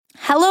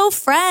Hello,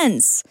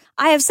 friends.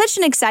 I have such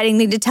an exciting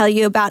thing to tell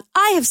you about.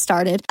 I have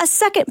started a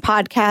second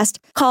podcast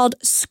called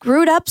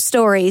Screwed Up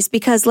Stories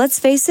because let's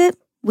face it,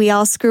 we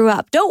all screw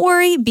up. Don't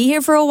worry, Be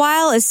Here for a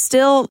While is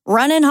still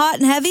running hot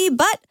and heavy,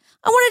 but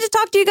I wanted to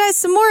talk to you guys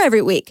some more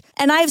every week.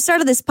 And I have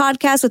started this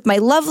podcast with my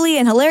lovely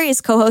and hilarious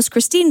co-host,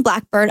 Christine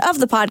Blackburn of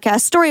the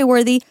podcast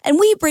Storyworthy. And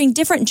we bring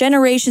different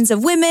generations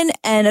of women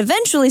and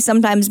eventually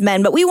sometimes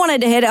men, but we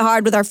wanted to hit it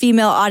hard with our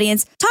female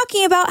audience,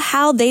 talking about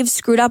how they've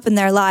screwed up in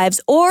their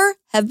lives or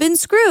have been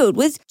screwed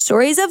with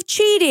stories of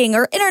cheating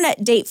or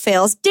internet date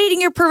fails,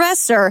 dating your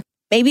professor,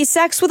 maybe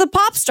sex with a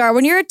pop star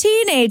when you're a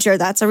teenager.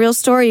 That's a real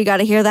story. You got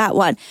to hear that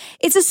one.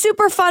 It's a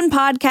super fun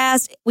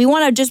podcast. We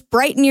want to just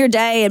brighten your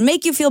day and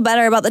make you feel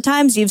better about the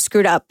times you've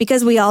screwed up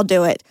because we all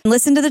do it.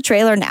 Listen to the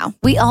trailer now.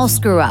 We all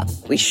screw up.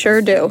 We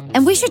sure do.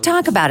 And we should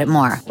talk about it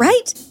more.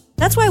 Right?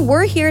 That's why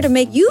we're here to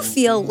make you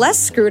feel less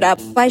screwed up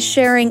by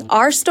sharing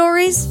our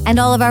stories and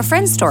all of our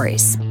friends'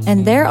 stories.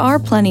 And there are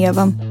plenty of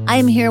them. I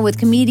am here with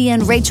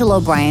comedian Rachael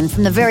O'Brien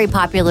from the very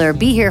popular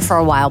Be Here for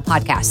a While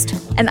podcast.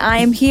 And I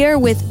am here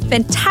with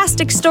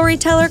fantastic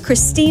storyteller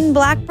Christine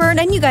Blackburn,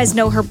 and you guys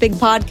know her big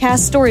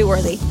podcast,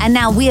 Storyworthy. And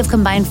now we have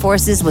combined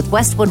forces with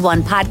Westwood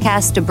One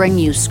podcast to bring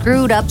you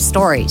Screwed Up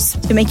Stories.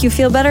 To make you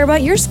feel better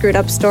about your screwed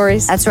up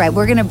stories. That's right.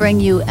 We're going to bring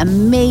you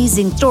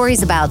amazing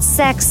stories about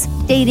sex,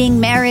 dating,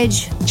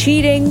 marriage,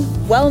 cheating,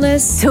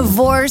 wellness,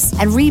 divorce,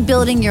 and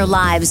rebuilding your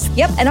lives.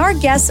 Yep, and our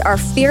guests are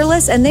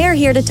fearless, and they are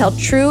here to tell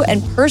true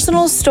and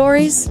personal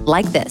stories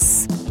like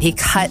this. He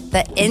cut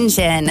the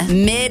engine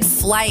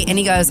mid-flight and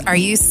he goes, "Are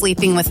you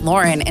sleeping with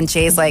Lauren?" And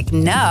Jay's like,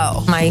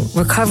 "No." My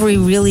recovery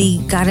really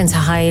got into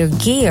higher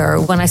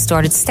gear when I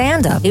started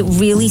stand-up. It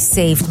really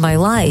saved my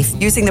life.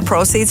 Using the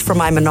proceeds from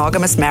my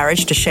monogamous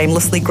marriage to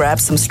shamelessly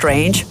grab some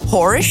strange,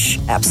 whorish?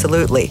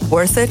 Absolutely.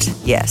 Worth it?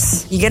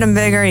 Yes. You get them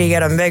bigger, you get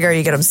them bigger,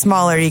 you get them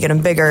smaller, you get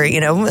them bigger,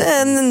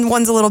 and then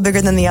one's a little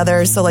bigger than the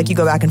other, so you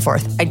go back and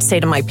forth. I'd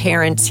say to my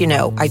parents,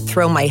 I'd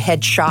throw my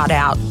headshot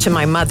out to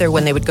my mother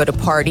when they would go to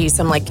parties.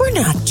 I'm like, we're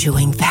not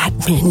doing that,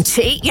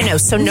 Minty,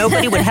 so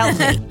nobody would help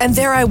me. And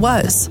there I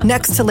was,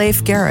 next to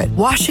Leif Garrett,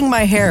 washing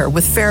my hair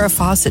with Farrah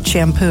Fawcett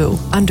shampoo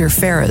under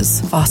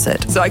Farrah's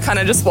faucet. So I kind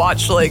of just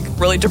watched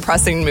really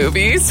depressing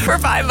movies for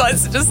 5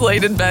 months, just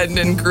laid in bed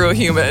and grew a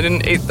human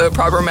and ate the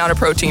proper amount of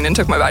protein and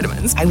took my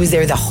vitamins. I was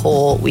there the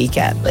whole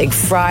weekend,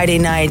 Friday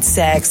night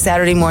sex,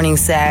 Saturday morning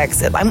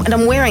sex.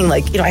 I'm wearing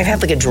I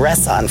have a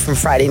dress on from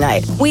Friday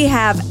night. We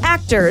have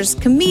actors,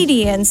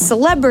 comedians,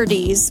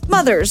 celebrities,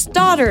 mothers,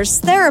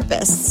 daughters,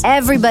 therapists.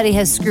 Everybody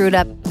has screwed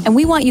up. And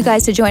we want you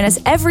guys to join us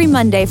every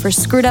Monday for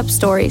Screwed Up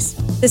Stories.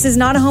 This is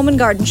not a home and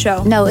garden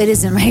show. No, it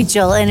isn't,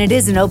 Rachel, and it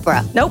isn't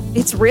Oprah. Nope,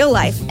 it's real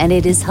life. And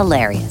it is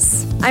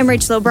hilarious. I'm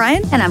Rachael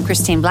O'Brien. And I'm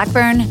Christine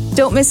Blackburn.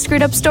 Don't miss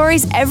Screwed Up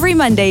Stories every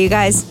Monday, you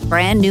guys.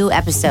 Brand new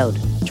episode.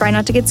 Try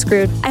not to get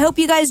screwed. I hope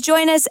you guys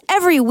join us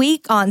every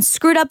week on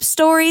Screwed Up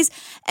Stories.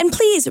 And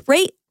please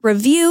rate,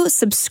 review,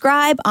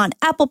 subscribe on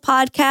Apple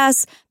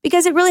Podcasts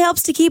because it really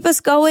helps to keep us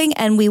going.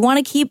 And we want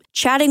to keep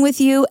chatting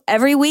with you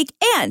every week.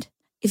 And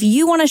if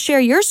you want to share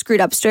your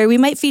screwed up story, we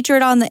might feature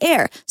it on the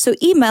air. So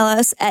email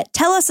us at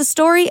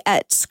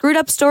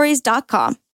tellusastory@screwedupstories.com.